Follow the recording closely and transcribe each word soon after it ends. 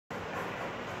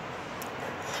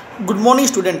Good morning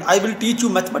student, I will teach you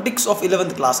mathematics of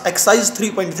 11th class exercise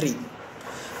 3.3।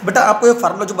 बेटा आपको ये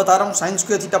formula जो बता रहा हूँ, sine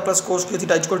square theta plus cos square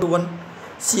theta equal to 1,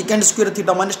 secant square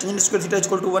theta minus tangent square theta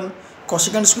equal to 1,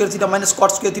 cosecant square theta minus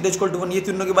cot square theta equal to 1, ये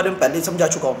तीनों के बारे में पहले ही समझा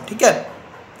चुका हूँ। ठीक है।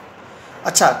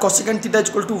 अच्छा, cosecant theta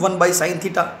equal to 1 by sine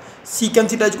theta,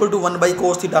 secant theta equal to 1 by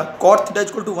cos theta, cot theta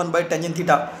equal to 1 by tangent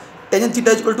theta, tangent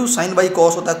theta equal to sign by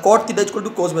cos होता है, cot theta equal to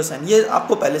cos by sine. ये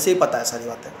आपको पहले से ही पता है सारी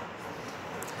बातें।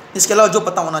 इसके अलावा जो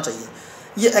पता होना चाहिए,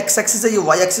 ये एक्स एक्सिस है, ये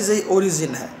वाई एक्सिस है, ये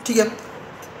ओरिजिन है। ठीक है।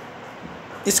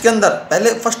 इसके अंदर पहले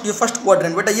ये फर्स्ट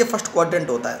क्वाड्रेंट, बेटा ये फर्स्ट क्वाड्रेंट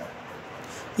होता है,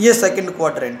 ये सेकंड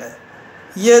क्वाड्रेंट है,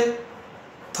 ये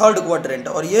थर्ड क्वाड्रेंट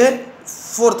है और ये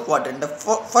फोर्थ क्वाड्रेंट है।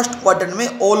 फर्स्ट क्वाड्रेंट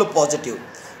में ऑल पॉजिटिव,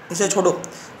 इसे छोड़ो।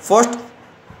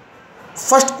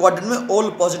 फर्स्ट क्वाड्रेंट में ऑल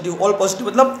पॉजिटिव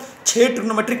मतलब 6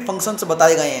 ट्रिग्नोमेट्रिक फंक्शंस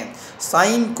बताए गए हैं,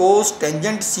 sine cos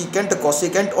tangent secant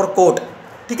cosecant और कोट।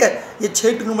 ठीक है, ये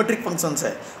 6 ट्रिग्नोमेट्रिक फंक्शंस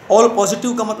है। ऑल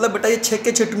पॉजिटिव का मतलब बेटा ये 6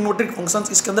 के 6 ट्रिग्नोमेट्रिक फंक्शंस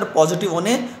इसके अंदर पॉजिटिव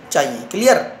होने चाहिए।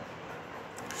 क्लियर।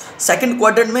 सेकंड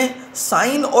क्वाड्रेंट में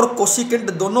साइन और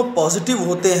कोसिकेंट दोनों पॉजिटिव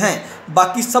होते हैं,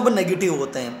 बाकी सब नेगेटिव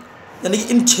होते हैं। यानी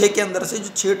कि इन 6 के अंदर से जो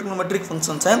 6 ट्रिग्नोमेट्रिक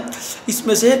फंक्शंस हैं,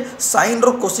 इसमें से साइन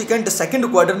और कोसिकेंट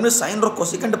सेकंड क्वाड्रेंट में साइन और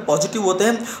कोसिकेंट पॉजिटिव होते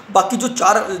हैं, बाकी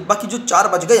जो चार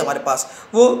बच गए हमारे पास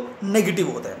वो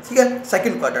नेगेटिव होते हैं। ठीक है,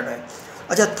 सेकंड क्वाड्रेंट है।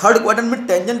 अच्छा, थर्ड क्वाड्रेंट में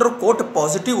टेंजेंट और कोट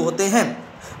पॉजिटिव होते हैं,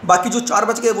 बाकी जो 4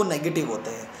 बच गए वो नेगेटिव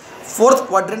होते हैं। फोर्थ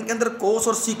क्वाड्रेंट के अंदर कोस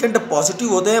और सीकेंट पॉजिटिव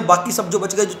होते हैं, बाकी सब जो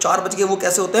बच गए, जो 4 बच गए वो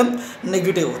कैसे होते हैं?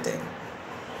 नेगेटिव होते हैं।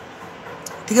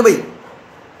 ठीक है भाई,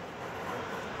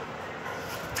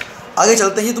 आगे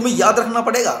चलते हैं। ये तुम्हें याद रखना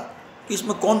पड़ेगा कि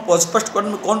इसमें कौन पॉजिटिव, फर्स्ट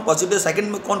क्वाड्रेंट में कौन पॉजिटिव,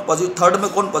 सेकंड में कौन पॉजिटिव, थर्ड में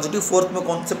कौन पॉजिटिव, फोर्थ में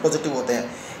कौन से पॉजिटिव होते हैं।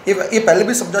 ये पहले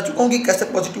भी समझा चुका हूँ कि कैसे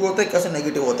पॉजिटिव होते हैं, कैसे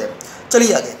नेगेटिव होते हैं।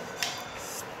 चलिए आगे।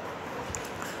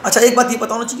 अच्छा, एक बात ये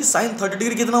पता होना चाहिए कि साइन 30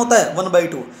 डिग्री कितना होता है?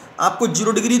 1/2। आपको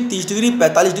 0 degree, 30 degree,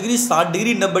 45 degree, 60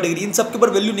 degree, 90 degree, इन सब के ऊपर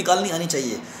वैल्यू निकालनी आनी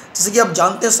चाहिए। जैसे कि आप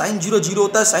जानते हैं साइन 0 0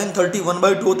 होता है, साइन 30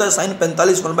 1/2 होता है, साइन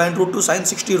 45 1/√2, साइन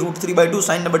 60 √3/2,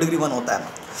 साइन 90 डिग्री 1 होता है।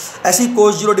 ऐसे ही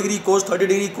कोस 0 डिग्री, कोस 30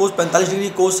 डिग्री, कोस 45 डिग्री,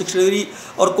 कोस 60 डिग्री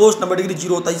और कोस 90 डिग्री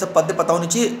 0 होता है। ये सब पता होनी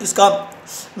चाहिए। इसका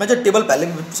मैं जो टेबल पहले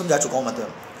भी समझा चुका हूँ।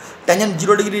 मतलब tangent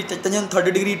 0 degree, tangent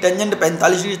 30 degree, tangent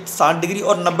 45 degree, 60 degree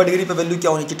और 90 डिग्री पे वैल्यू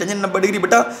क्या होनी चाहिए। टेंजेंट 90 डिग्री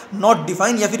बेटा नॉट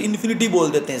डिफाइन या फिर इन्फिनिटी बोल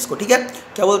देते हैं इसको। ठीक है,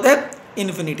 क्या बोलते हैं?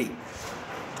 इन्फिनिटी,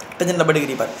 टेंजेंट 90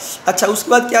 डिग्री पर। अच्छा,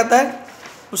 उसके बाद क्या आता है?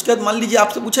 उसके बाद मान लीजिए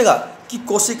आपसे पूछेगा कि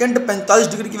कोसेकेंट 45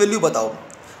 डिग्री की वैल्यू बताओ।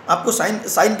 आपको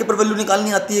साइन के पर वैल्यू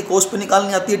निकालनी आती है, कोस पे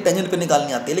निकालनी आती है, टेंजेंट पे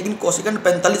निकालनी आती है, लेकिन कोसेकेंट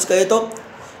 45 कहे तो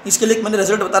इसके लिए मैंने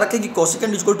रिजल्ट बता रखा है कि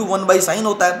cosecant equal to 1 by sine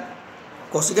होता है,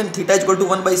 cosecant theta equal to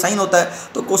 1 by sine होता है,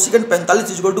 तो cosecant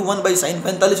 45 equal to 1 by sine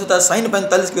 45 होता है। साइन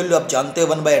 45 की वैल्यू आप जानते हैं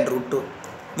 1/√2,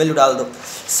 वैल्यू डाल दो।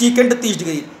 सीकेंट 30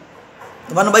 डिग्री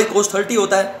 1 बाई कोस 30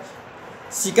 होता है।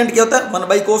 सीकेंट क्या होता है? 1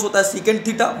 बाई कोस होता है। Secant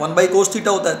theta 1 by cos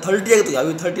theta होता है। 30 आएगा तो यहाँ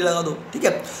भी 30 लगा दो। ठीक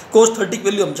है, कोस 30 की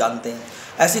वैल्यू हम जानते हैं।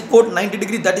 ऐसे coat 90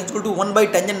 degree that is equal to 1 by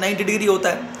tangent 90 degree होता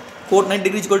है। Coat 90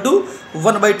 degree equal to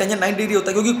 1 by tangent 90 degree होता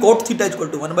है, क्योंकि cot theta equal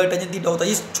to 1 by tangent theta होता है।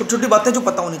 ये छोटी छोटी बातें जो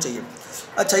पता होनी चाहिए।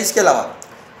 अच्छा, इसके अलावा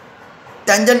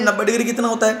टेंजेंट 90 डिग्री कितना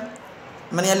होता है?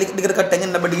 मैंने यहाँ लिख रखा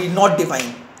टेंजेंट 90 डिग्री नॉट डिफाइन,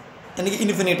 यानी कि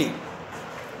इन्फिनिटी।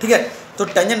 ठीक है, तो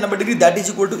tangent 90 degree that is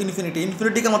equal to infinity.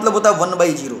 Infinity का मतलब होता है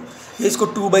 1/0। ये इसको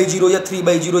 2/0 या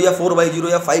 3/0 या 4/0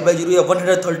 या 5/0 या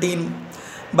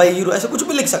 113/0 ऐसे कुछ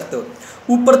भी लिख सकते हो।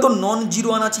 ऊपर तो नॉन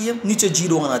जीरो आना चाहिए, नीचे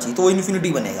जीरो आना चाहिए, तो वो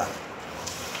इन्फिनिटी बनेगा।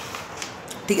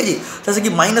 ठीक है जी। जैसे कि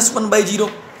 -1/0,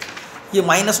 ये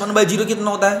 -1/0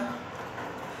 कितना होता है?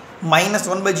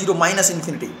 -1/0 माइनस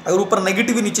इन्फिनिटी। अगर ऊपर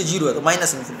नेगेटिव ही नीचे जीरो है तो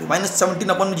minus infinity.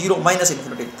 -17/0 minus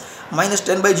infinity,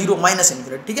 -10/0 minus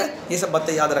infinity. ठीक है, ये सब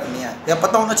बातें याद रखनी है या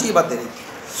पता होना चाहिए बातें।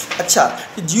 अच्छा,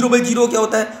 0/0 क्या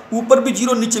होता है? ऊपर भी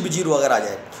जीरो नीचे भी जीरो अगर आ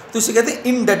जाए तो इसे कहते हैं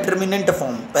इनडेटर्मिनेंट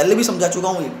फॉर्म। पहले भी समझा चुका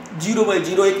हूँ, ये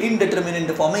 0/0 एक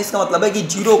इनडेटर्मिनेंट फॉर्म है। इसका मतलब है कि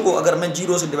जीरो को अगर मैं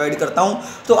 0 से डिवाइड करता हूँ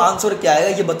तो आंसर क्या आएगा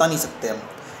ये बता नहीं सकते हम।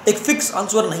 एक फिक्स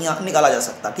आंसर नहीं निकाला जा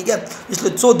सकता। ठीक है,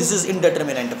 इसलिए सो दिस इज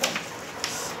इनडेटर्मिनेंट फॉर्म।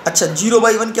 अच्छा,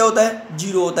 0/1 क्या होता है?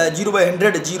 0 होता है।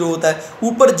 0/100 0 होता है।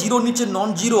 ऊपर जीरो नीचे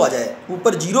नॉन जीरो आ जाए,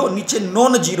 ऊपर जीरो नीचे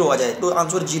नॉन जीरो आ जाए तो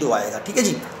आंसर जीरो आएगा। ठीक है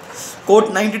जी।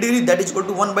 Coat 90 degree that is equal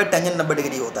to 1 by tangent 90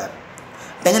 degree होता है।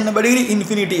 टेंजेंट 90 डिग्री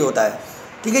इन्फिनिटी होता है।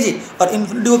 ठीक है जी। और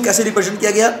इन्फिनिटी को कैसे रिप्रेजेंट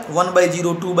किया गया?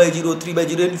 1/0 2/0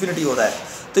 3/0 इन्फिनिटी होता है,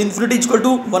 तो इन्फिनिटी इक्वल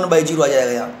टू 1/0 आ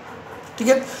जाएगा यहाँ। ठीक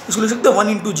है, इसको लिख सकते हैं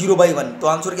 1 × 0/1, तो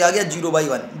आंसर क्या आ गया?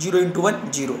 0/1। 0 × 1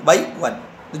 0/1,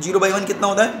 तो 0/1 कितना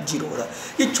होता है? 0 होता है।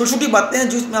 ये छोटी छोटी बातें हैं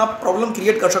जिसमें आप प्रॉब्लम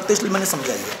क्रिएट कर सकते हैं, इसलिए मैंने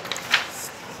समझाई है।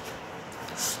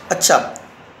 अच्छा,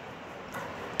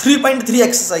 3.3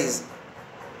 एक्सरसाइज,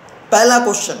 पहला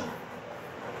क्वेश्चन,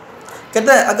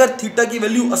 कहता है अगर थीटा की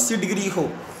वैल्यू 80 डिग्री हो,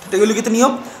 थीटा की वैल्यू कितनी हो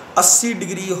 80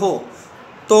 डिग्री हो,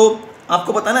 तो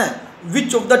आपको बताना है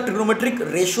which of the trigonometric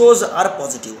ratios are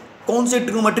positive. कौन से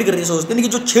ट्रिग्नोमेट्रिक रेशियोज, यानी कि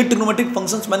जो 6 ट्रिग्नोमेट्रिक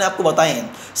फंक्शंस मैंने आपको बताए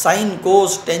हैं, साइन,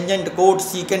 कोस, टेंजेंट, कोट,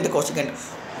 सीकेंट, कोसिकेंट,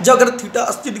 जब अगर थीटा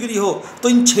 80 डिग्री हो तो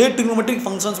इन 6 ट्रिग्नोमेट्रिक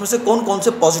फंक्शंस में से कौन कौन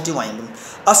से पॉजिटिव आएंगे।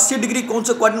 80 डिग्री कौन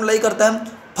से क्वाड्रेंट में लाई करता है,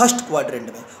 फर्स्ट क्वाड्रेंट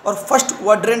में, और फर्स्ट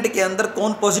क्वाड्रेंट के अंदर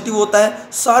कौन पॉजिटिव होता है,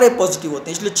 सारे पॉजिटिव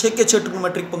होते हैं, इसलिए 6 के 6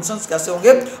 ट्रिग्नोमेट्रिक फंक्शंस कैसे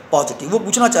होंगे, पॉजिटिव। वो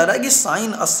पूछना चाह रहा है कि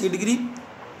sign 80 degree,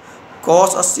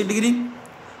 cos 80 degree,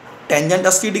 tangent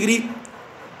 80 degree,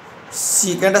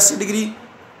 secant 80 degree,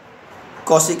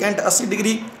 cosecant 80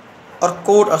 degree और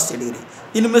कोट 80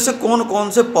 डिग्री, इनमें से कौन कौन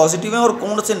से पॉजिटिव हैं और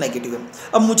कौन से नेगेटिव हैं।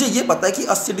 अब मुझे ये पता है कि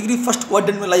 80 डिग्री फर्स्ट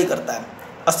क्वाड्रेंट में लाई करता है,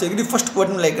 80 डिग्री फर्स्ट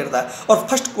क्वाड्रेंट में लाई करता है, और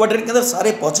फर्स्ट क्वाड्रेंट के अंदर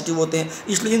सारे पॉजिटिव होते हैं,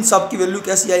 इसलिए इन सब की वैल्यू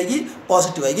कैसी आएगी,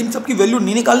 पॉजिटिव आएगी। इन सब की वैल्यू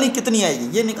नहीं निकालनी, कितनी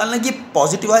आएगी ये निकालना कि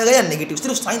पॉजिटिव आएगा या नेगेटिव,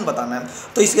 सिर्फ साइन बताना है,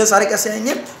 तो इसके सारे कैसे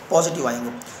आएंगे, पॉजिटिव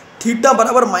आएंगे। थीटा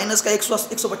बराबर माइनस का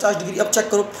 150 डिग्री। अब चेक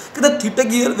करो, कहते हैं थीटा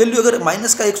की वैल्यू अगर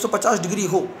माइनस का 150 डिग्री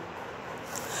हो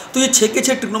तो ये 6 के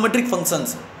 6 ट्रिग्नोमेट्रिक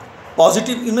फंक्शंस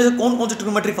पॉजिटिव, इनमें से कौन कौन से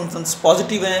ट्रिग्नोमेट्रिक फंक्शंस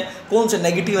पॉजिटिव हैं, कौन से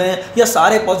नेगेटिव हैं, या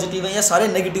सारे पॉजिटिव हैं या सारे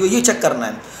नेगेटिव हैं, ये चेक करना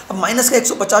है। अब माइनस का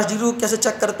 150 डिग्री को कैसे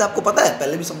चेक करते हैं आपको पता है,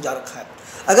 पहले भी समझा रखा है।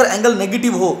 अगर एंगल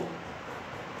नेगेटिव हो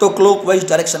तो क्लॉकवाइज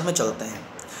डायरेक्शन में चलते हैं,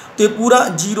 तो ये पूरा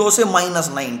 0 से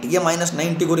 -90, ये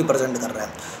 -90 को रिप्रेजेंट कर रहा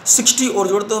है। 60 और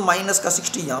जोड़ते तो माइनस का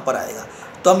 60 यहाँ पर आएगा,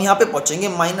 तो हम यहाँ पे पहुँचेंगे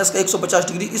माइनस का 150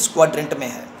 डिग्री इस क्वाड्रेंट में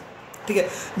है, ठीक है।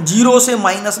 0 से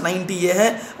 -90 ये है,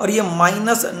 और ये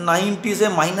 -90 से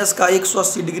माइनस का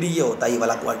 180 डिग्री ये होता है, ये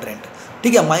वाला क्वाड्रेंट,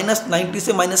 ठीक है। -90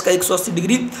 से माइनस का 180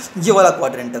 डिग्री ये वाला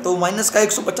क्वाड्रेंट है, तो माइनस का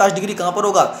 150 डिग्री कहाँ पर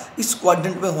होगा, इस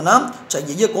क्वाड्रेंट में होना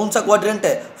चाहिए। ये कौन सा क्वाड्रेंट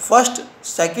है, फर्स्ट,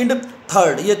 सेकंड,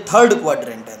 थर्ड, ये थर्ड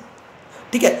क्वाड्रेंट है,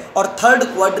 ठीक है। और थर्ड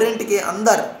क्वाड्रेंट के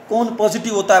अंदर कौन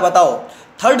पॉजिटिव होता है बताओ,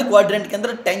 थर्ड क्वाड्रेंट के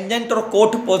अंदर टेंजेंट और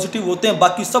कोट पॉजिटिव होते हैं,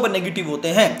 बाकी सब नेगेटिव होते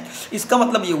हैं। इसका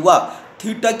मतलब ये हुआ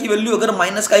थीटा की वैल्यू अगर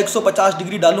माइनस का 150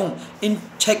 डिग्री डालूं इन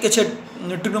 6 के 6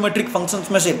 ट्रिग्नोमेट्रिक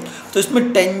फंक्शंस में से, तो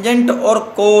इसमें टेंजेंट और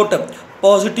कोट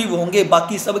पॉजिटिव होंगे,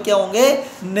 बाकी सब क्या होंगे,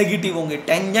 नेगेटिव होंगे।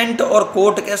 टेंजेंट और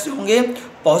कोट कैसे होंगे,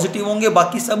 पॉजिटिव होंगे,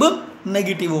 बाकी सब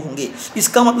नेगेटिव होंगे।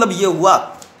 इसका मतलब ये हुआ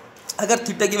अगर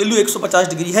थीटा की वैल्यू 150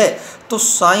 डिग्री है तो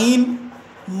साइन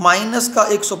माइनस का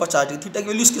 150 डिग्री, थीटा की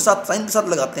वैल्यू इसके साथ साइन के साथ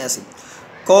लगाते हैं ऐसे,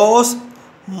 कॉस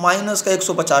माइनस का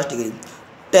 150 डिग्री,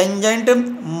 टेंजेंट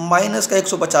माइनस का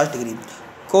 150 डिग्री,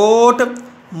 कोट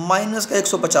माइनस का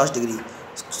 150 डिग्री,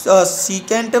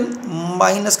 सीकेंट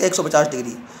माइनस का 150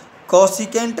 डिग्री,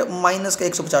 कोसिकेंट माइनस का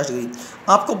 150 डिग्री।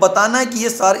 आपको बताना है कि ये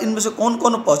सारे इनमें से कौन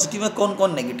कौन पॉजिटिव है, कौन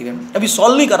कौन नेगेटिव है। अभी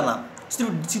सॉल्व नहीं करना,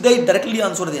 सिर्फ सीधा ही डायरेक्टली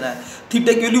आंसर देना है।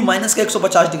 थीटा की वैल्यू माइनस का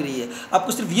 150 डिग्री है,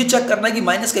 आपको सिर्फ ये चेक करना है कि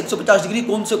माइनस का 150 डिग्री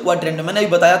कौन से क्वाड्रेंट में, मैंने अभी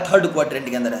बताया थर्ड क्वाड्रेंट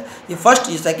के अंदर है, ये फर्स्ट,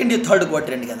 ये सेकंड, ये थर्ड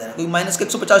क्वाड्रेंट के अंदर है। क्योंकि माइनस का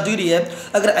 150 डिग्री है,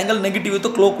 अगर एंगल नेगेटिव है तो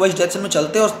क्लॉकवाइज डायरेक्शन में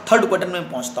चलते हैं और थर्ड क्वाड्रेंट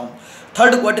में पहुंचता हूँ।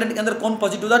 थर्ड क्वाड्रेंट के अंदर कौन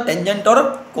पॉजिटिव था, टेंजेंट और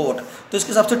कोट, तो इसके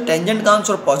हिसाब से टेंजेंट का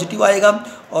आंसर पॉजिटिव आएगा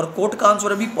और कोट का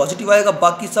आंसर भी पॉजिटिव आएगा,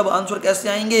 बाकी सब आंसर कैसे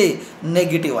आएंगे,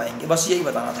 नेगेटिव आएंगे। बस यही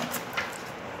बताना था।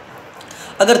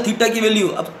 अगर थीटा की वैल्यू,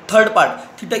 अब थर्ड पार्ट,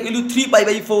 थीटा की वैल्यू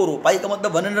 3π/4 हो, पाई का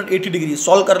मतलब 180 डिग्री,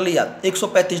 सॉल्व कर लिया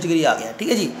 135 डिग्री आ गया, ठीक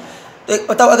है जी। तो एक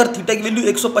बताओ अगर थीटा की वैल्यू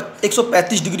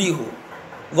 135 डिग्री हो,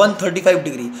 135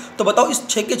 डिग्री, तो बताओ इस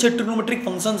 6 के 6 ट्रिग्नोमेट्रिक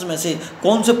फंक्शंस में से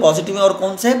कौन से पॉजिटिव है और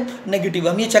कौन से नेगेटिव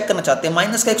है, हम ये चेक करना चाहते हैं।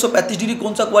 माइनस का 135 डिग्री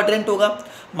कौन सा क्वाड्रेंट होगा,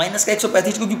 माइनस का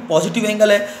 135 क्योंकि पॉजिटिव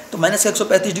एंगल है, तो माइनस का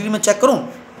 135 डिग्री में चेक करूँ,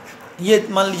 ये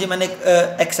मान लीजिए मैंने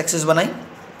एक्स एक्सिस बनाई,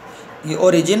 ये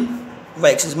ओरिजिन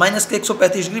वाई एक्सिस, माइनस के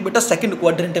 135 डिग्री बेटा सेकंड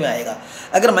क्वाड्रेंट में आएगा।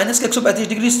 अगर माइनस के 135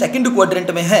 डिग्री सेकंड क्वाड्रेंट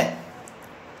में है,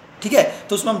 ठीक है,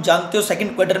 तो उसमें हम जानते हो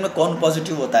सेकंड क्वाड्रेंट में कौन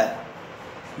पॉजिटिव होता है,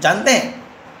 जानते हैं,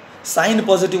 साइन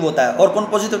पॉजिटिव होता है, और कौन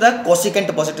पॉजिटिव होता है,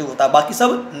 कोसिकेंट पॉजिटिव होता है, बाकी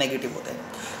सब नेगेटिव होते हैं।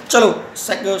 चलो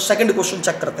सेकंड क्वेश्चन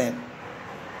चेक करते हैं।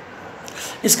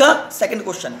 इसका सेकंड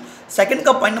क्वेश्चन, सेकंड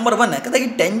का पॉइंट नंबर 1 है, कहता है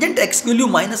कि टेंजेंट एक्स वैल्यू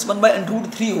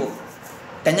 -1/√3 हो,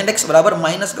 टेंजेंट एक्स बराबर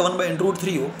माइनस का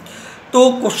 1/√3 हो, तो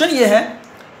क्वेश्चन ये है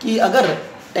कि अगर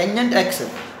टेंजेंट एक्स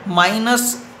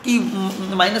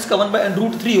माइनस का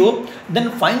 1/√3 हो, then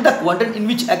find the quadrant in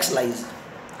which x lies.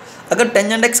 अगर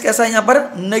टेंजेंट एक्स कैसा है, यहाँ पर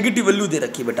नेगेटिव वैल्यू दे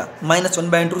रखी है बेटा,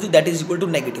 -1/√3 that is equal to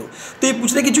negative. तो ये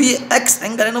पूछ रहे कि जो ये एक्स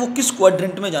एंगल है ना, वो किस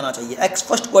क्वाड्रेंट में जाना चाहिए, एक्स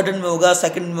फर्स्ट क्वाड्रेंट में होगा,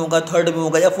 सेकंड में होगा, थर्ड में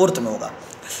होगा या फोर्थ में होगा।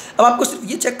 अब आपको सिर्फ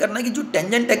ये चेक करना है कि जो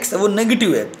टेंजेंट एक्स है वो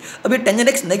नेगेटिव है। अब ये टेंजेंट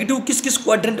एक्स नेगेटिव किस किस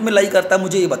क्वाड्रेंट में लाई करता है,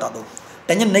 मुझे ये बता दो।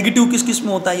 टेंजेंट नेगेटिव किस किस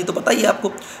में होता है ये तो पता ही है आपको,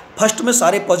 फर्स्ट में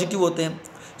सारे पॉजिटिव होते हैं,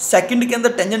 सेकंड के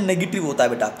अंदर टेंजेंट नेगेटिव होता है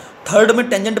बेटा, थर्ड में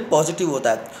टेंजेंट पॉजिटिव होता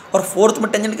है, और फोर्थ में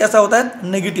टेंजेंट कैसा होता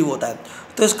है, नेगेटिव होता है।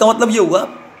 तो इसका मतलब ये हुआ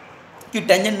कि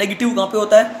टेंजेंट नेगेटिव कहाँ पे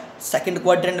होता है, सेकंड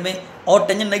क्वाड्रेंट में, और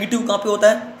टेंजेंट नेगेटिव कहाँ पे होता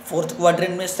है? फोर्थ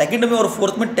क्वाड्रेंट में। सेकंड में और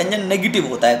फोर्थ में टेंजेंट नेगेटिव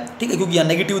होता है, ठीक है, क्योंकि यहाँ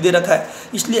नेगेटिव दे रखा है,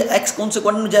 इसलिए एक्स कौन से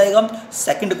क्वाड्रेंट में जाएगा?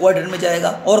 सेकंड क्वाड्रेंट में जाएगा।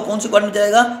 और कौन से क्वाड्रेंट में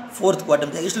जाएगा? फोर्थ क्वाड्रेंट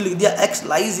में जाएगा, इसलिए लिख दिया x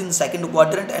lies in second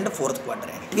quadrant and fourth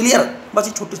quadrant. Clear? बस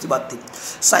ये छोटी सी बात थी।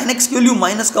 साइन एक्स की वैल्यू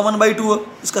माइनस का 1/2 हो,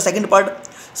 इसका सेकंड पार्ट।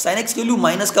 साइन एक्स की वैल्यू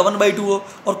माइनस का 1/2 हो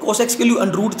और कोस एक्स की वैल्यू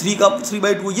 √3 का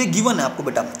 3/2 हो। ये गिवन है आपको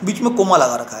बेटा, बीच में कोमा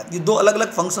लगा रखा है, ये दो अलग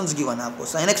अलग फंक्शंस गिवन है आपको।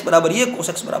 साइन एक्स बराबर ये, कोस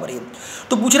एक्स बराबर ये।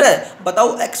 तो पूछ रहा है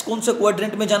बताओ एक्स कौन से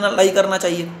क्वाड्रेंट में जाना लाई करना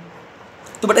चाहिए?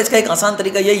 तो बेटा इसका एक आसान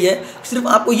तरीका यही है, सिर्फ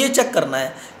आपको ये चेक करना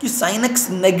है कि साइन एक्स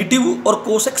नेगेटिव और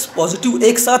कोस एक्स पॉजिटिव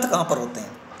एक साथ कहाँ पर होते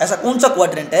हैं। ऐसा कौन सा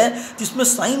क्वाड्रेंट है जिसमें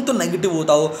साइन तो नेगेटिव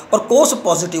होता हो और कोस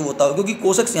पॉजिटिव होता हो, क्योंकि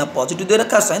कोस एक्स यहाँ पॉजिटिव दे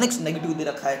रखा है, साइन एक्स नेगेटिव दे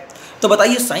रखा है। तो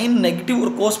बताइए साइन नेगेटिव और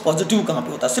कोस पॉजिटिव कहाँ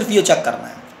पे होता है, सिर्फ ये चेक करना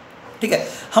है, ठीक है।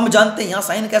 हम जानते हैं यहाँ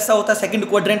साइन कैसा होता है, सेकंड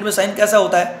क्वाड्रेंट में साइन कैसा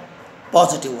होता है?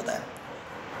 पॉजिटिव होता है।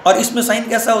 और इसमें साइन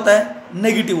कैसा होता है?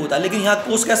 नेगेटिव होता है। लेकिन यहाँ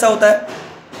कोस कैसा होता है?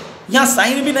 यहाँ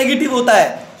साइन भी नेगेटिव होता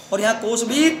है और यहाँ कोस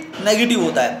भी नेगेटिव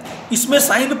होता है। इसमें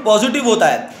साइन पॉजिटिव होता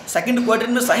है, सेकंड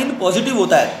क्वाड्रेंट में साइन पॉजिटिव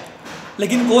होता है,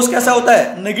 लेकिन कोस कैसा होता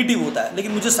है? नेगेटिव होता है।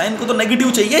 लेकिन मुझे साइन को तो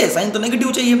नेगेटिव चाहिए, साइन तो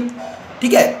नेगेटिव चाहिए,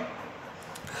 ठीक है।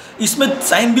 इसमें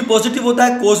साइन भी पॉजिटिव होता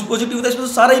है, कोस भी पॉजिटिव होता है, इसमें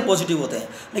तो सारे ही पॉजिटिव होते हैं।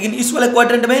 लेकिन इस वाले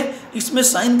क्वाड्रेंट में इसमें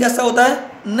साइन कैसा होता है?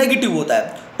 नेगेटिव होता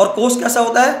है और कोस कैसा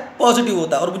होता है? पॉजिटिव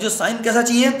होता है। और मुझे साइन कैसा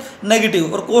चाहिए?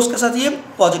 नेगेटिव। और कोस कैसा चाहिए?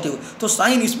 पॉजिटिव। तो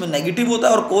साइन इसमें नेगेटिव होता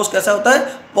है और कोस कैसा होता है?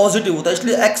 पॉजिटिव होता है,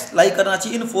 इसलिए एक्स लाई करना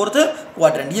चाहिए इन फोर्थ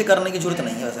क्वाड्रेंट। ये करने की जरूरत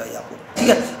नहीं है वैसे भाई आपको, ठीक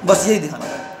है, बस यही दिखाना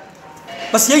है,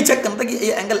 बस यही चेक करना था कि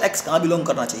ये एंगल एक्स कहाँ बिलोंग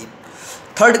करना चाहिए।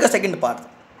 थर्ड का सेकंड पार्ट,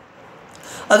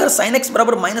 अगर साइन एक्स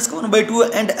बराबर माइनस का 1/2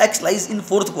 and x lies in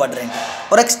fourth quadrant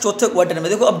और एक्स चौथे क्वाड्रेंट में।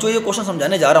 देखो अब जो ये क्वेश्चन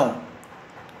समझाने जा रहा हूँ,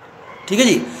 ठीक है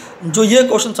जी, जो ये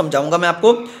क्वेश्चन समझाऊंगा मैं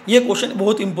आपको, ये क्वेश्चन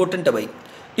बहुत इंपॉर्टेंट है भाई।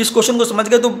 इस क्वेश्चन को समझ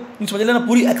गए तो समझ लेना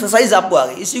पूरी एक्सरसाइज आपको आ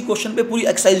गई। इसी क्वेश्चन पे पूरी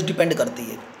एक्सरसाइज डिपेंड करती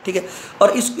है, ठीक है।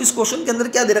 और इस क्वेश्चन के अंदर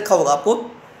क्या दे रखा होगा आपको,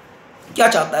 क्या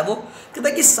चाहता है वो? कहता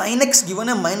है कि साइन एक्स गिवन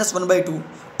है -1/2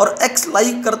 और एक्स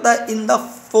लाई करता है इन द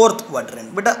फोर्थ क्वाड्रेंट।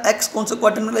 बेटा एक्स कौन से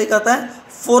क्वाड्रेंट में लाई करता है?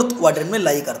 फोर्थ क्वाड्रेंट में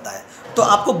लाई करता है। तो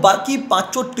आपको बाकी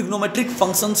पांचों ट्रिग्नोमेट्रिक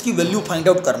फंक्शंस की वैल्यू फाइंड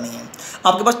आउट करनी है।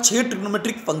 आपके पास 6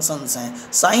 ट्रिग्नोमेट्रिक फंक्शंस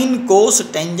हैं, साइन, कोस,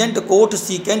 टेंजेंट, कोट,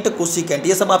 सीकेंट, कोसिकेंट,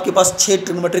 ये सब आपके पास 6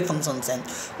 ट्रिग्नोमेट्रिक फंक्शंस हैं।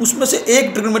 उसमें से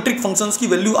एक ट्रिग्नोमेट्रिक फंक्शंस की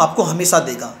वैल्यू आपको हमेशा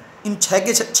देगा। इन 6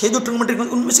 के 6 जो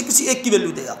ट्रिग्नोमेट्रिक उनमें से किसी एक की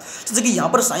वैल्यू देगा। जैसे कि यहाँ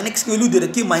पर साइन एक्स की वैल्यू दे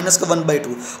रखी है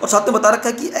 -1/2 और साथ में बता रखा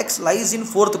है कि x lies in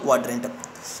fourth quadrant.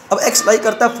 अब एक्स लाई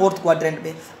करता है फोर्थ क्वाड्रेंट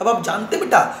में। अब आप जानते हैं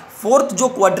बेटा फोर्थ जो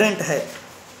क्वाड्रेंट है,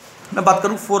 मैं बात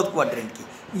करूँ फोर्थ क्वाड्रेंट की,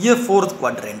 ये फोर्थ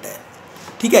क्वाड्रेंट है,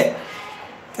 ठीक है।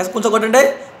 कैसा कौन सा क्वाड्रेंट है?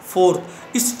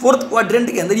 फोर्थ। इस फोर्थ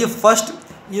क्वाड्रेंट के अंदर ये फर्स्ट,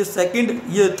 ये सेकंड,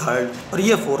 ये थर्ड और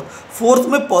ये फोर्थ। फोर्थ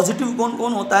में पॉजिटिव कौन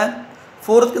कौन होता है?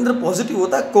 फोर्थ के अंदर पॉजिटिव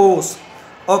होता है कोस,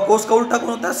 और कोस का उल्टा कौन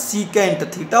होता है? सीकेंट,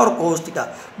 थीटा और कोस थीटा।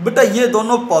 बेटा ये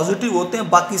दोनों पॉजिटिव होते हैं,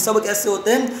 बाकी सब कैसे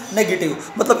होते हैं? नेगेटिव।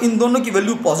 मतलब इन दोनों की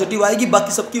वैल्यू पॉजिटिव आएगी,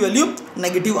 बाकी सब की वैल्यू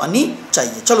नेगेटिव आनी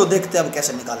चाहिए। चलो देखते हैं अब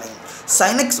कैसे निकालेंगे।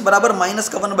 साइन एक्स बराबर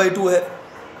 -1/2 है,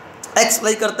 एक्स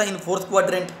लाई करता है इन फोर्थ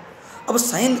क्वाड्रेंट। अब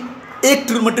साइन एक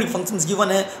ट्रिग्नोमेट्रिक फंक्शन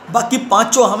गिवन है, बाकी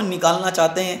पांचों हम निकालना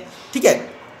चाहते हैं, ठीक है।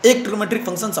 एक ट्रिग्नोमेट्रिक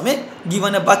फंक्शन हमें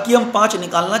गिवन है, बाकी हम 5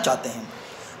 निकालना चाहते हैं।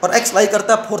 और एक्स लाई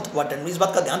करता है फोर्थ क्वाड्रेंट में। इस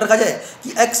बात का ध्यान रखा जाए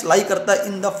कि एक्स लाई करता है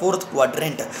इन द फोर्थ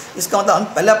क्वाड्रेंट। इसका मतलब हम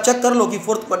पहले आप चेक कर लो कि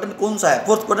फोर्थ क्वाड्रेंट कौन सा है।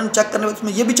 फोर्थ क्वाड्रेंट चेक करने में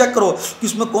इसमें ये भी चेक करो कि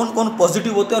इसमें कौन कौन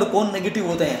पॉजिटिव होते हैं और कौन नेगेटिव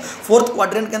होते हैं। फोर्थ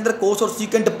क्वाड्रेंट के अंदर कोस और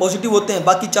सीकेंट पॉजिटिव होते हैं,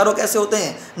 बाकी चारों कैसे होते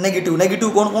हैं? नेगेटिव। नेगेटिव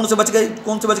कौन कौन से बच गए?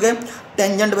 कौन से बच गए?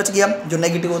 टेंजेंट बच गया जो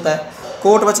नेगेटिव होता है,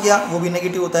 कोट बच गया वो भी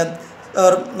नेगेटिव होता है,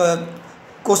 और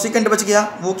कोसिकेंट बच गया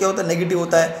वो क्या होता है? नेगेटिव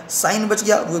होता है। साइन बच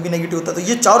गया वो भी नेगेटिव होता है। तो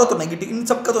ये चारों तो नेगेटिव, इन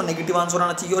सब का तो नेगेटिव आंसर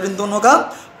आना चाहिए और इन दोनों का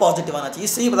पॉजिटिव आना चाहिए।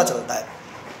 इससे ही पता चलता है।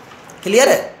 क्लियर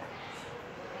है?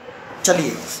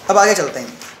 चलिए अब आगे चलते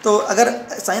हैं। तो अगर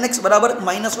साइन एक्स बराबर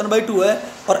 -1/2 है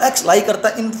और एक्स लाई करता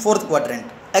है इन फोर्थ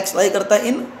क्वाड्रेंट, एक्स लाई करता है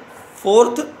इन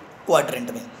फोर्थ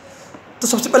क्वाड्रेंट में, तो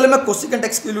सबसे पहले मैं कोसिकेंट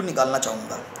एक्स की वैल्यू निकालना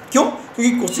चाहूँगा। क्यों?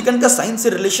 क्योंकि कोसिकेंट का साइन से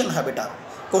रिलेशन है बेटा।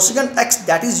 Cosecant x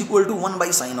that is equal to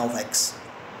 1/sin of x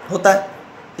होता है,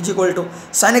 is equal to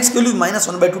sine x की वैल्यू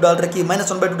 -1/2 डाल रखी है,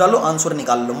 -1/2 डालो, आंसर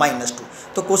निकाल लो -2।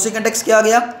 तो कोसिकेंट एक्स क्या आ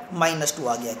गया? -2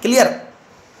 आ गया। क्लियर?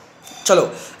 चलो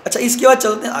अच्छा, इसके बाद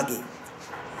चलते हैं आगे।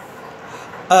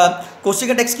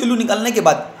 कोसिकेंट एक्स की वैल्यू निकालने के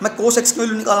बाद मैं कोस एक्स की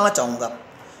वैल्यू निकालना चाहूँगा,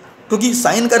 क्योंकि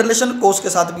साइन का रिलेशन कोस के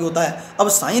साथ भी होता है। अब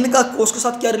साइन का कोस के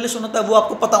साथ क्या रिलेशन होता है वो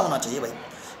आपको पता होना चाहिए भाई।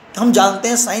 हम जानते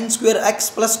हैं sine square x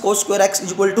plus cos square x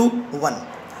is equal to 1।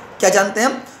 क्या जानते हैं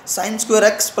हम? Sine square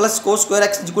x plus cos square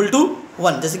x is equal to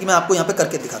 1। जैसे कि मैं आपको यहाँ पे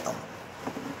करके दिखाता हूँ,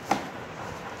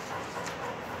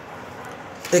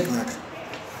 एक मिनट।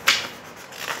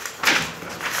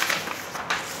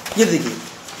 ये देखिए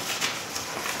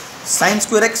sine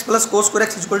square x plus cos square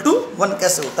x equal to 1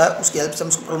 कैसे होता है, उसकी हेल्प से हम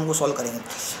इसको प्रॉब्लम को सॉल्व करेंगे।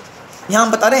 यहाँ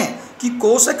हम बता रहे हैं कि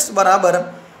कोस एक्स बराबर,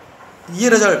 ये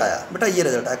रिजल्ट आया बेटा, ये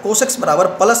रिजल्ट आया कोस एक्स बराबर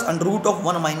plus under root of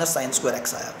 1 minus sine square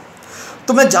x आया।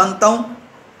 तो मैं जानता हूँ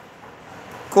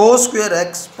cos square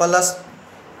x plus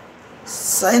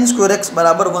sine square x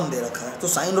बराबर 1 दे रखा है, तो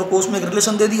साइन और कोस में एक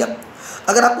रिलेशन दे दिया।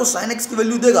 अगर आपको साइन एक्स की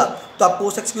वैल्यू देगा तो आप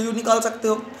कोस एक्स की वैल्यू निकाल सकते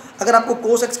हो, अगर आपको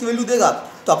कोस एक्स की वैल्यू देगा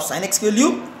तो आप साइन एक्स की वैल्यू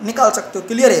निकाल सकते हो।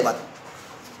 क्लियर है ये बात?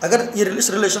 अगर ये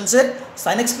रिलेशन से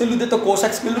साइन एक्स की वैल्यू दे तो कोस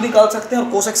एक्स की वैल्यू निकाल सकते हैं, और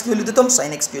कोस एक्स की वैल्यू दे तो हम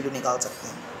साइन एक्स की वैल्यू निकाल सकते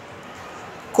हैं।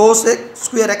 कोस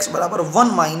स्क्वायर एक्स बराबर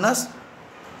 1 माइनस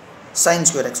साइन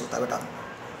स्क्वायर एक्स होता है बेटा।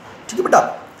 ठीक है बेटा,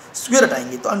 स्क्वायर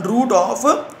हटाएंगे तो under root of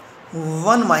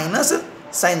 1 minus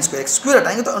sine square x, square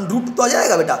हटाएंगे तो अंडर रूट तो आ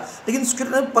जाएगा बेटा, लेकिन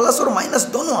स्क्वायर में प्लस और माइनस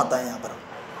दोनों आता है यहाँ पर,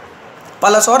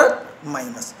 प्लस और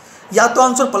माइनस। या तो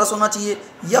आंसर प्लस होना चाहिए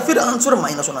या फिर आंसर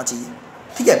माइनस होना चाहिए।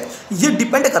 ठीक है, ये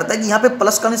डिपेंड करता है कि यहाँ पे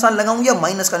प्लस का निशान लगाऊं या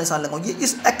माइनस का निशान लगाऊं, ये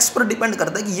इस एक्स पर डिपेंड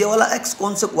करता है कि ये वाला एक्स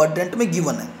कौन से क्वाड्रेंट में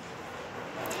गिवन है।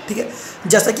 ठीक है,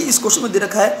 जैसा कि इस क्वेश्चन में दे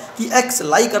रखा है कि एक्स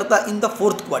लाई करता है in the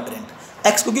fourth quadrant.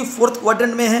 X क्योंकि फोर्थ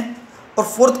क्वाड्रेंट में है, और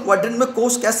फोर्थ क्वाड्रेंट में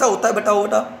कोस कैसा होता है बेटा?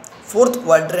 बेटा फोर्थ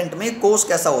क्वाड्रेंट में कोस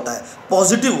कैसा होता है?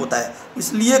 पॉजिटिव होता है,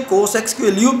 इसलिए कोस एक्स की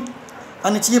वैल्यू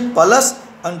आनी चाहिए plus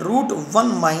under root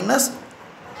 1 minus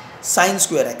sine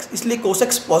square x, इसलिए कोस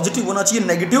एक्स पॉजिटिव होना चाहिए,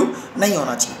 नेगेटिव नहीं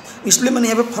होना चाहिए। इसलिए मैंने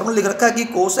यहाँ पे फॉर्मूला लिख रखा है कि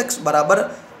कोस एक्स बराबर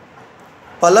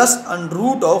plus under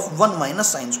root of 1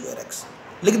 minus sine square x,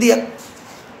 लिख दिया।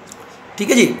 ठीक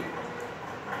है जी।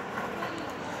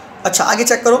 अच्छा आगे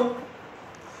चेक करो,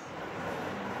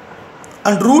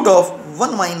 अंडर रूट ऑफ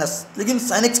 1 माइनस, लेकिन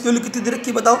साइन एक्स की वैल्यू कितनी दे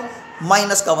रखी है बताओ?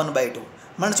 माइनस का 1/2,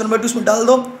 माइनस 1/2 इसमें डाल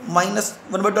दो, माइनस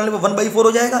 1/2 डालने पर 1/4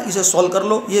 हो जाएगा। इसे सॉल्व कर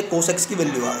लो, ये कोस एक्स की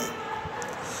वैल्यू आ गई।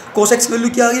 कोस एक्स की वैल्यू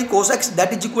क्या आ गई? Cos x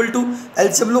that is equal to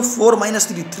LCM low 4 minus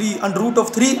 3 under root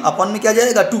of 3 अपन में क्या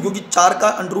जाएगा? 2, क्योंकि 4 का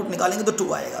अंडर रूट निकालेंगे तो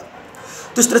 2 आएगा।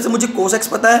 तो इस तरह से मुझे कोस एक्स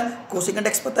पता है, कोसिकेंट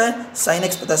एक्स पता है, साइन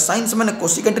एक्स पता है। साइन से मैंने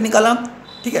कोसिकेंट निकाला,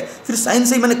 ठीक है, फिर साइन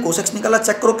से ही मैंने कोस एक्स निकाला।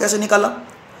 चेक करो कैसे निकाला।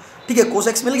 ठीक है, कोस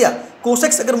एक्स मिल गया। कोस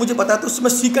एक्स अगर मुझे पता है तो उसमें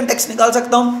सीकेंट एक्स निकाल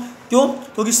सकता हूँ। क्यों?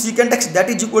 क्योंकि secant x that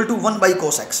is equal to 1 by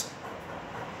cos x,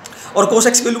 और कोस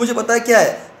एक्स की वैल्यू मुझे पता है क्या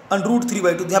है? Under root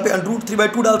 3/2। यहाँ पे अंडर रूट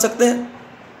 3/2 डाल सकते हैं,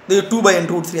 तो ये 2 बाई अंडर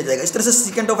रूट 3 आ जाएगा। इस तरह से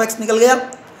सीकेंट ऑफ एक्स निकल गया।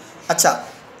 अच्छा,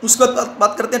 उसके बाद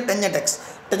बात करते हैं टेंजेंट एक्स।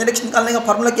 टेंजेंट एक्स निकालने का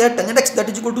फॉर्मूला क्या है? Tangent x that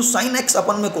is equal to sine x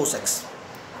upon में कोस एक्स।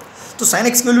 तो साइन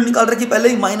एक्स की वैल्यू निकाल रखी पहले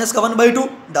ही, माइनस का 1/2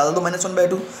 डाल दो, माइनस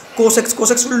 1/2। कोस एक्स की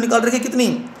वैल्यू निकाल रखी कितनी?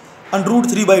 Under root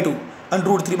 3/2, under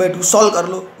root 3/2 solve कर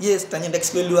लो, ये टेंजेंट एक्स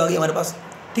की वैल्यू आ गई हमारे पास।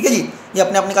 ठीक है जी, ये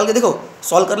अपने आप निकाल के देखो,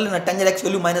 सॉल्व कर लेना। Tangent x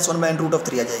value minus 1 by under root of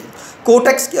 3 आ जाएगी। कोट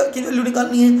एक्स की वैल्यू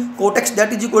निकालनी है, cot x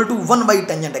that is equal to 1 by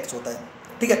tangent x होता है।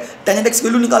 ठीक है, टेंजेंट एक्स की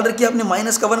वैल्यू निकाल रखी है आपने,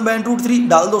 माइनस का 1 बाई अंडर रूट 3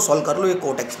 डाल दो, सॉल्व कर लो, ये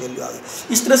कोट एक्स की वैल्यू आ गई।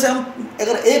 इस तरह से हम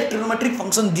अगर एक ट्रिग्नोमेट्रिक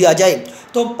फंक्शन दिया जाए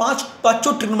तो हम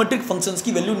पांचों ट्रिग्नोमेट्रिक फंक्शंस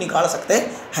की वैल्यू निकाल सकते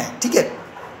हैं। ठीक है,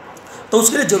 तो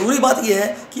उसके लिए जरूरी बात यह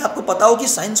है कि आपको पता हो कि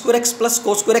sine square x plus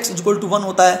cos square x equal to 1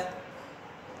 होता है।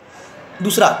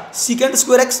 दूसरा, secant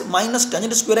square x minus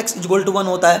tangent square x equal to 1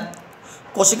 होता है।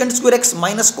 Cosecant square x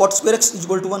minus cot square x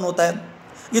equal to 1 होता है।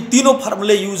 ये तीनों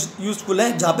फार्मूले यूजफुल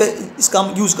हैं जहाँ पे इसका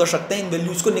हम यूज़ कर सकते हैं इन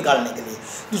वैल्यूज़ को निकालने के लिए।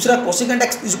 दूसरा, cosecant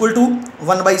x equal to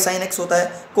 1 by sine x होता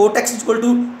है। Cot x equal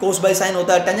to cos by sine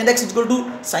होता है। Tangent x equal to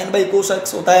sign by cos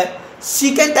x होता है।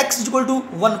 Secant x equal to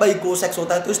 1 by cos x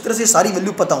होता है। तो इस तरह से सारी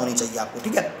वैल्यू पता होनी चाहिए आपको।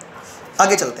 ठीक है,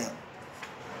 आगे चलते हैं।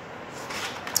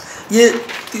 ये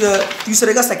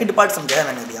तीसरे का सेकंड पार्ट समझाया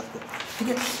मैंने अभी आपको। ठीक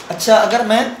है, अच्छा अगर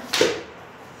मैं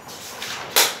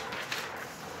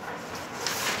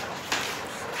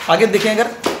आगे देखें, अगर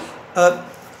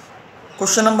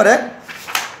क्वेश्चन नंबर है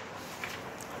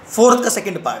फोर्थ का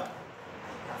सेकंड पार्ट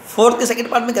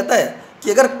में कहता है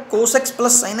कि अगर cos x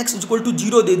plus sine x equal to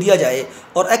 0 दे दिया जाए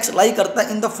और एक्स लाई करता है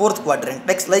in the fourth quadrant.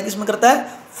 X लाई किस में करता है?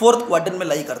 फोर्थ क्वाड्रेंट में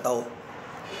लाई करता हो।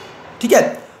 ठीक है,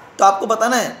 तो आपको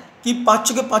बताना है कि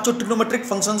पांचों के पांचों ट्रिग्नोमेट्रिक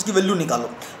फंक्शंस की वैल्यू निकालो।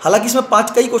 हालांकि इसमें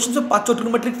कई क्वेश्चन में पांचों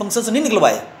ट्रिग्नोमेट्रिक फंक्शंस नहीं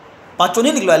निकलवाए,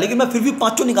 लेकिन मैं फिर भी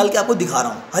पांचों निकाल के आपको दिखा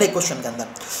रहा हूँ हर एक क्वेश्चन के अंदर।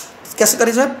 कैसे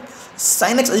करें sir?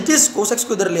 Sine x it is cos x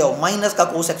को इधर ले आओ, माइनस का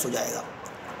कोस एक्स हो जाएगा।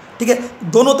 ठीक है,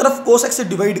 दोनों तरफ कोस एक्स से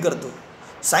डिवाइड कर दो।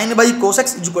 Sign by cos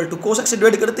x is equal to, cos x से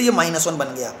डिवाइड करते ये -1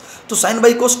 बन गया, तो sign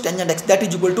by cos tangent x that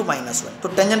is equal to -1। तो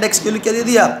टेंजेंट एक्स के लिए क्या दे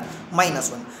दिया?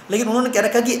 -1। लेकिन उन्होंने क्या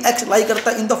रखा कि एक्स लाई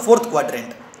करता है in the fourth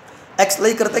quadrant. X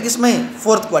लाई करता है किसमें?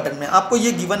 फोर्थ क्वाड्रेंट में। आपको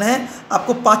ये गिवन है,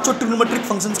 आपको पांचों ट्रिग्नोमेट्रिक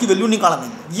फंक्शंस की वैल्यू निकालनी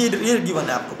है। ये गिवन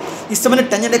है आपको। इससे मैंने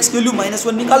टेंजेंट एक्स की वैल्यू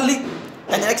 -1 निकाल ली,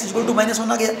 टेंजेंट एक्स इक्वल टू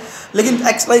 -1 आ गया। लेकिन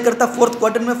एक्स लाई करता है फोर्थ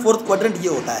क्वाड्रेंट में, फोर्थ क्वाड्रेंट ये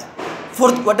होता है।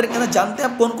 फोर्थ क्वाड्रेंट के अंदर जानते हैं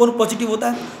आप कौन कौन पॉजिटिव होता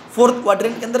है? फोर्थ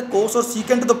क्वाड्रेंट के अंदर कोस और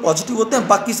सीकेंट तो पॉजिटिव होते हैं,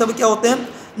 बाकी सब क्या होते हैं?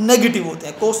 नेगेटिव होते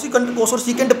हैं। कोस और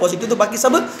सीकेंट पॉजिटिव, तो बाकी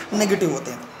सब नेगेटिव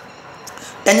होते हैं।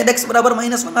 टेंजेंट एक्स बराबर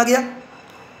 -1 आ गया,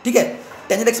 ठीक है।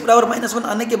 टेंजेंट एक्स बराबर -1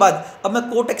 आने के बाद अब मैं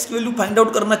कोट एक्स की वैल्यू फाइंड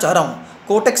आउट करना चाह रहा हूँ।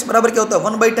 कोट एक्स बराबर क्या होता है?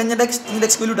 1/टेंजेंट एक्स। टेंजेंट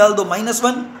एक्स की वैल्यू डाल दो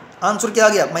 -1, आंसर क्या आ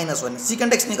गया? -1।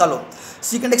 सीकेंट एक्स निकालो।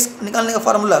 सीकेंट एक्स निकालने का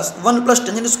formula 1 +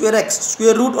 tangent square x,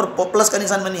 square root और प्लस का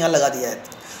निशान मैंने यहाँ लगा दिया है।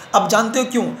 अब जानते हो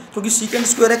क्यों? क्योंकि secant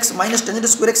square x minus tangent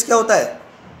square x क्या होता है?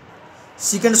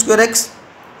 Secant square x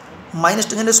minus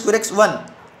tangent square x 1।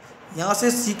 यहाँ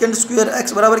से सीकेंट स्क्वायर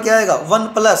एक्स बराबर क्या आएगा? 1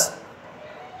 +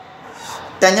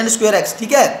 टेंजेंट स्क्वायर एक्स,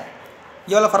 ठीक है।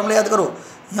 ये वाला फार्मूला याद करो।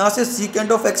 यहाँ से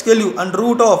सीकेंट ऑफ एक्स की value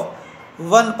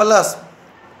 √1 +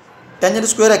 tangent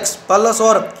square x plus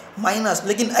और माइनस,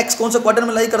 लेकिन एक्स कौन से क्वाड्रेंट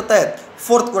में लाई करता है?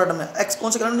 फोर्थ क्वाड्रेंट में। एक्स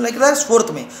कौन से क्वाड्रेंट में लाई करता है?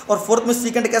 फोर्थ में। और फोर्थ में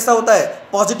सीकेंट कैसा होता है?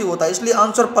 पॉजिटिव होता है, इसलिए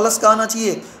आंसर प्लस का आना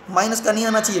चाहिए, माइनस का नहीं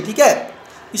आना चाहिए, ठीक है।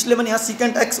 इसलिए मैंने यहाँ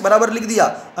सीकेंट एक्स बराबर लिख दिया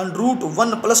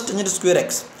 √1 + tangent square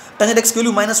x. Tangent x की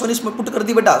वैल्यू -1 इसमें पुट कर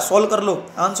दी बेटा, सॉल्व कर लो,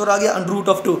 आंसर आ गया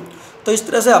 √2। तो इस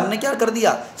तरह से हमने क्या कर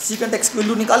दिया? सीकेंट एक्स की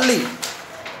वैल्यू निकाल ली।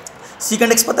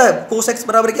 सीकेंट एक्स पता है कोस एक्स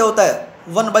बराबर क्या होता है?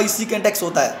 1/सीकेंट एक्स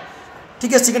होता है,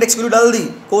 ठीक है। सीकेंट एक्स की वैल्यू डाल दी,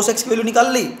 कोस एक्स की वैल्यू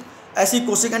निकाल ली। ऐसे ही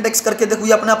कोसिकेंट एक्स करके देखो,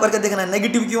 ये अपने आप करके देखना है।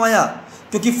 नेगेटिव क्यों आया?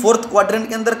 क्योंकि फोर्थ क्वाड्रेंट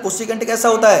के अंदर कोसिकेंट कैसा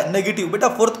होता है? नेगेटिव। बेटा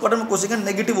फोर्थ क्वाड्रेंट में कोसिकेंट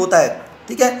नेगेटिव होता है,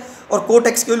 ठीक है। और कोट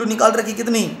एक्स की वैल्यू निकाल रखी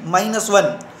कितनी? -1।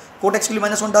 कोट एक्स की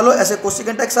वैल्यू -1 डालो, ऐसे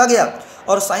कोसिकेंट एक्स आ गया।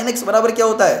 और साइन एक्स बराबर क्या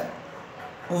होता है?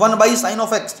 1/sin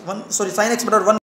of x, sine x बराबर 1